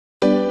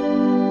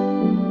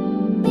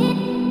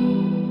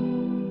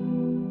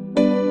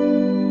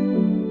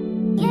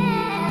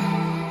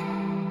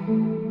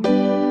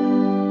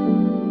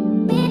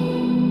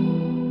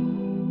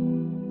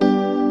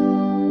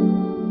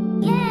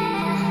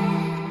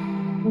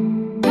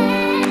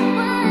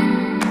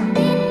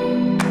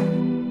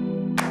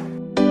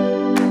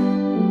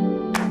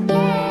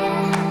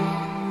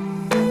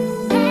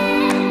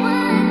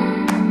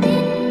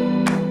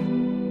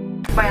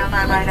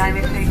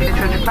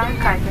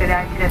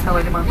Cumhuriyet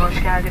Havalimanı'na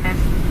hoş geldiniz.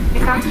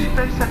 İkaz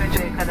ışıkları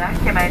sönünceye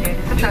kadar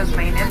kemerlerinizi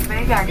çözmeyiniz ve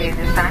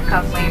yerlerinizden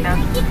kalkmayınız.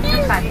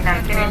 Lütfen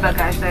inerken el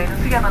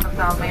bagajlarınızı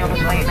yanınıza almayı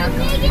unutmayınız.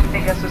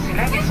 Pegasus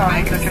ile bir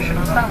sonraki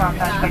uçuşunuzda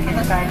avantaj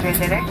paketi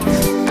tercih ederek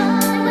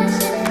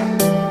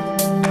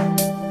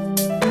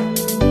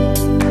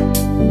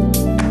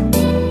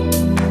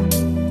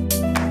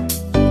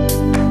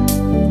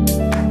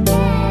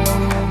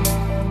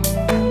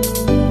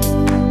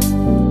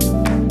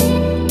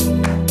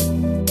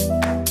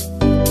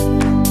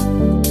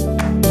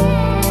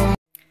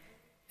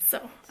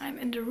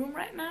in the room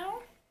right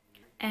now,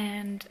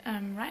 and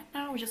right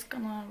now we're just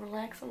gonna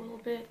relax a little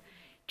bit,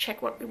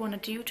 check what we want to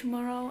do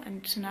tomorrow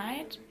and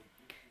tonight.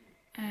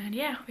 And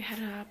yeah, we had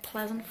a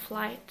pleasant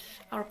flight.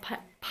 Our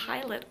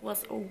pilot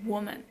was a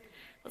woman.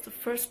 It was the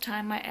first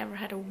time I ever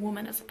had a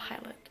woman as a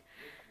pilot.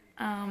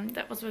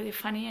 That was really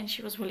funny, and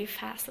she was really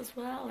fast as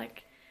well.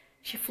 Like,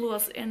 she flew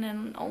us in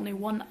only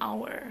 1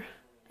 hour.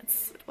 It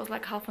was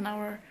like half an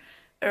hour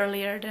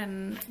earlier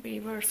than we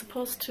were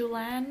supposed to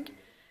land.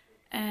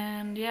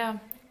 And yeah,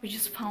 we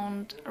just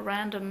found a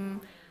random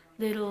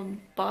little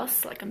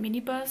bus, like a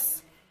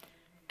minibus,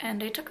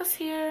 and they took us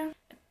here.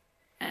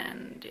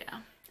 And yeah,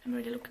 I'm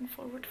really looking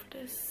forward for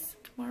this.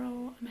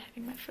 Tomorrow I'm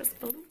having my first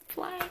balloon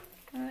flight,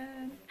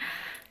 and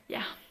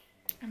yeah,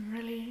 I'm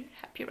really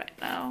happy right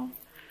now.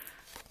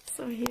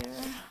 So here,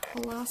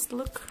 a last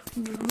look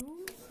in the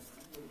room.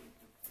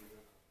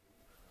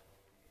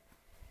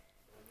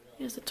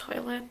 Here's the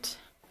toilet.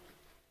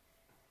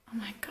 Oh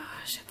my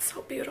gosh, it's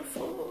so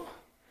beautiful.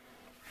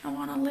 I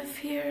want to live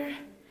here.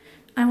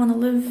 I want to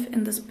live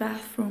in this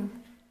bathroom.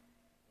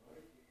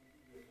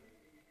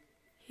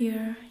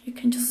 Here you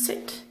can just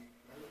sit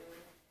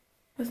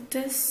with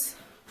this,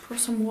 pour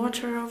some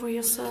water over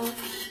yourself.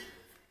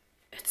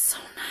 It's so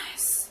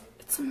nice.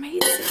 It's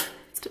amazing.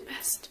 It's the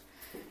best.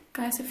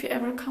 Guys, if you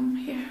ever come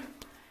here,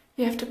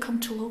 you have to come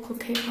to local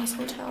Cappadocia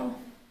Hotel.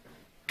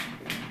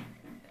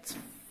 It's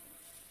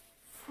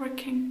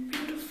freaking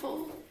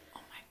beautiful.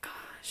 Oh my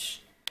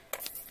gosh.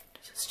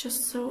 This is just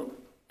so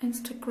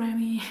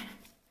Instagrammy.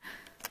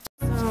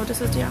 So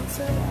this is the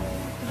outside of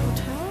the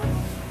hotel.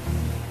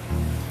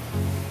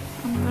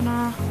 I'm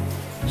gonna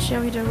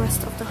show you the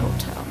rest of the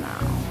hotel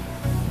now.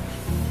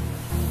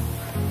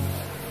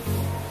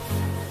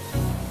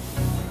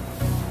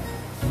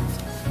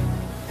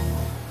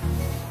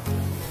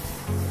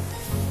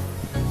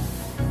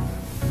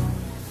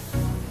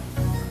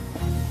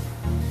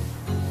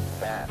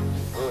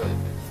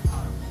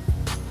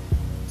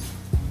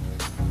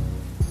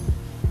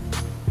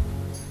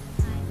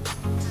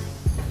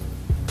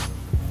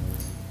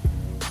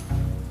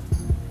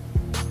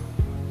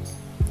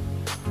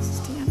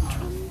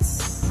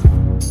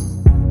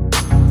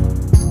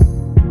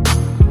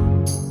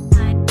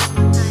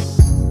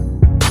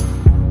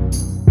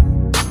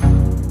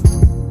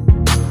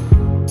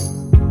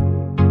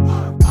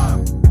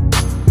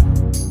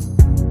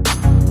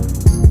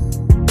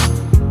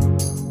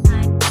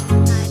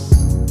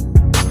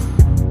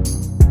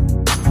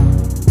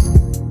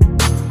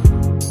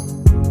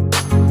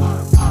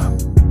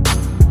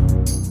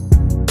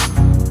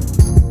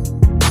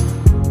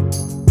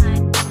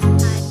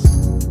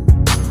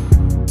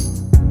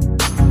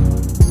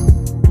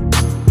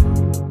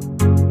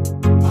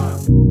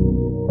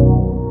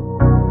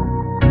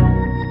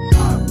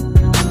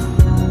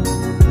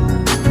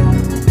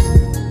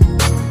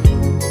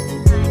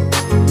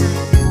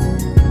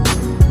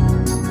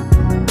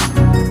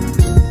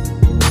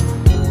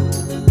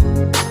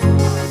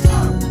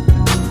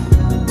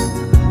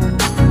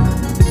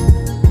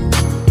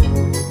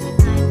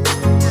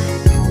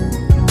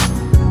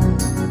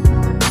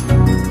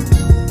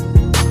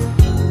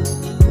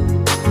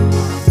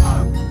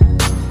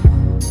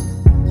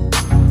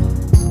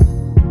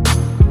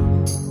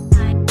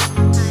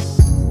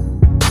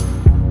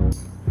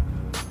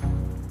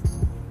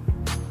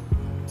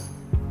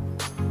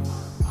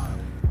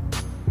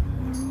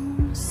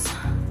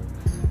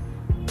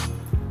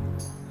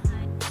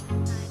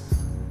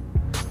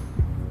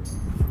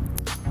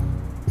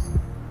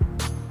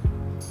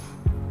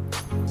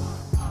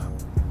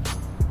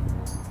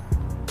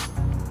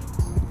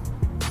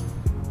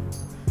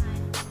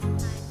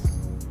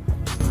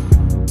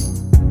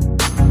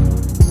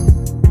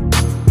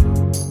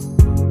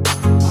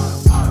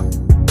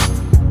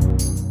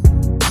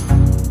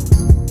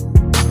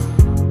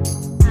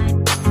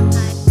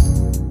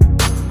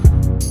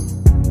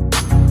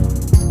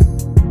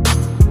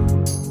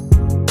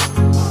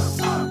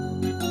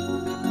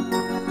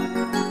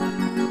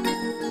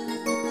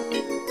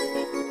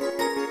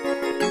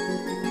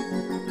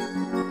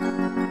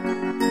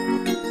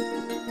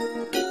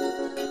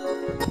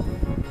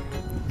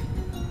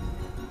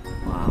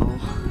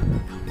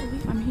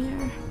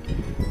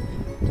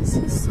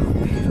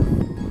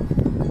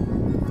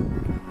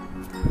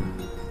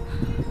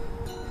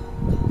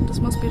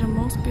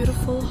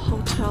 Beautiful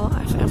hotel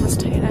I've ever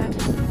stayed at.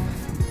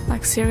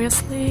 Like,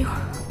 seriously,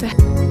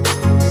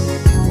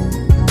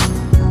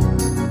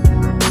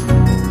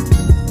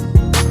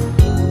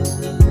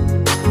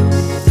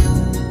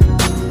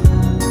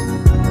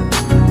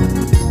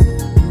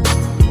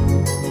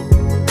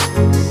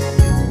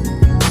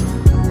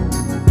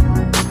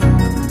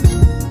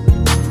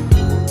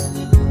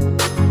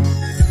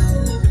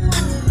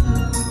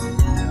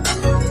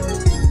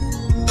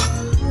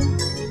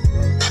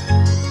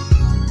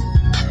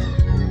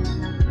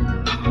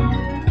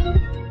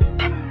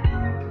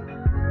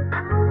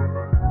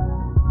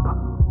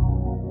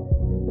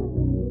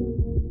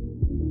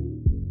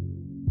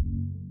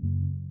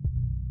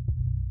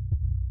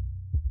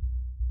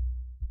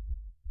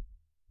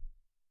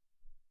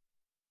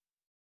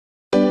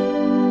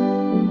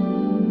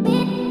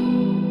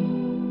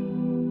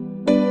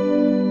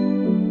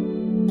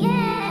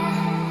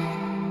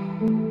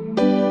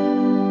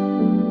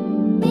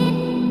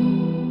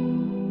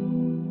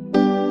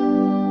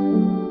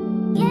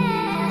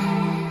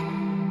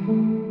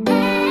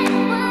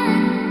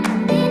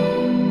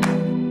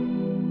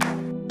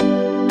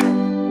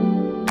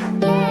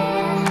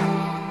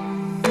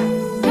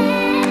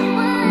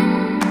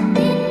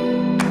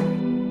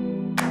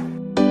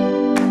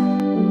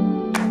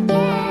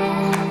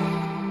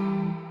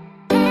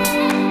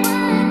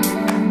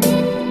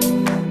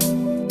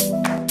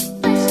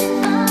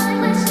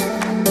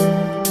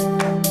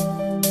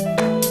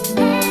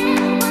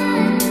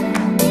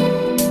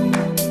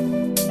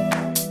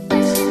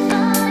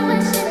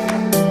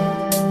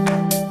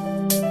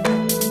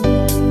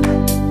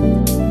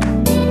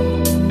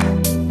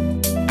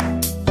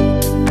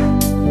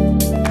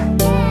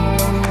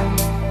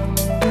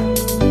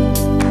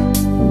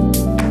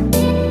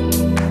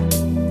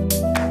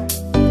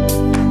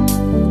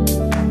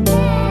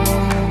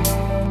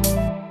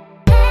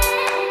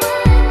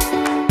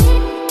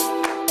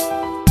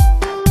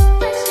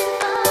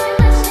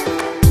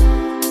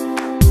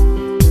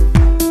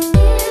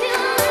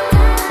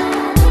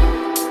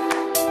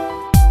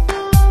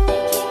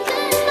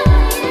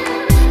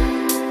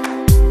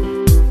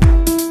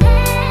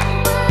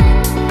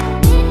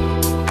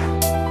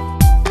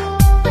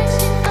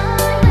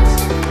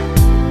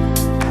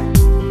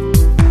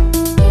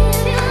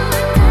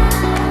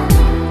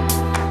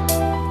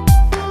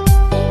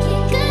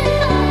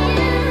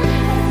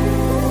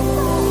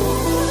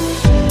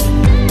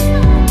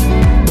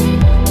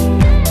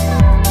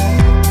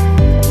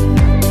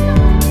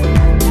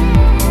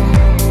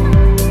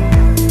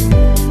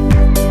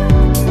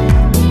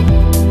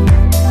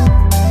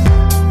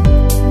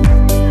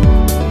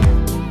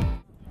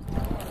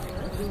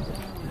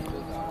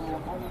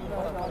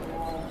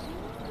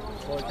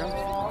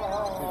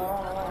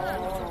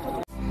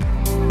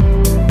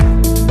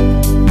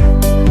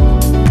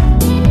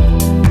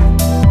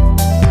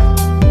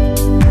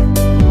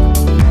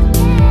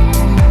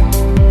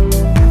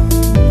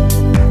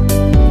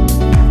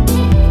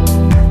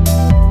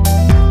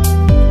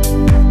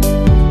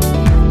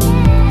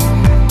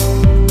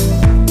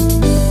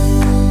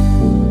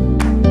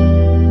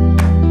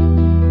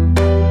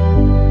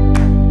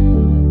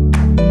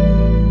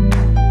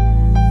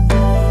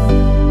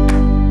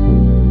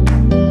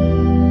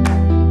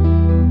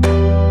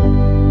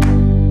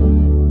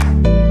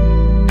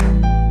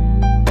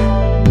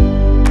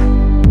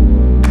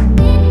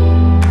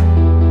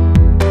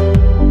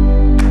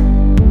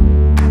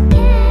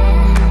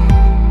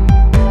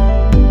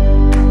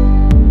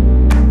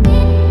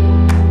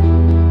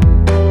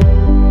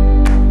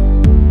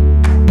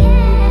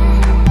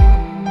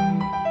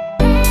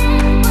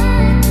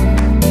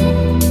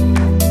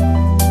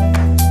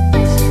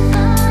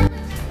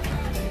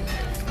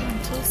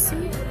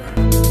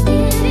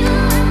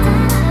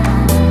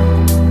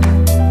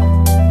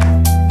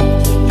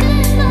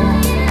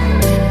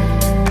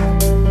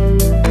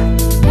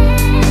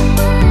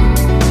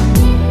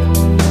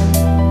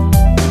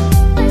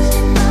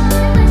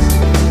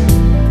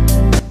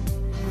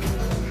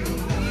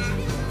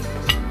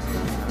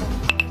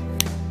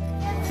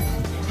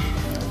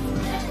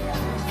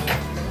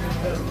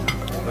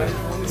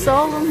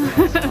 Sağ olun.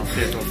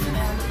 Afiyet olsun.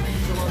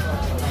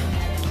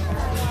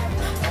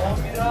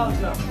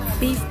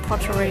 Beef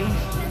pottery.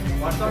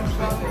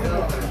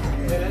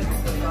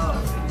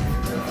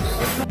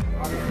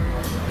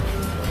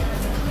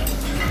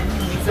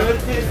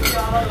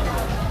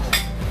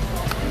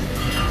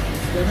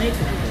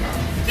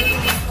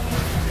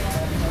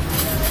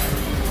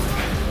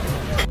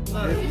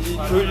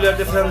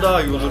 Köylülerde falan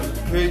daha iyi olur.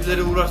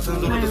 Köylülere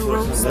uğrarsanız orada My roast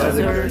sorarsanız. dessert.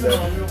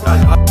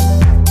 Yani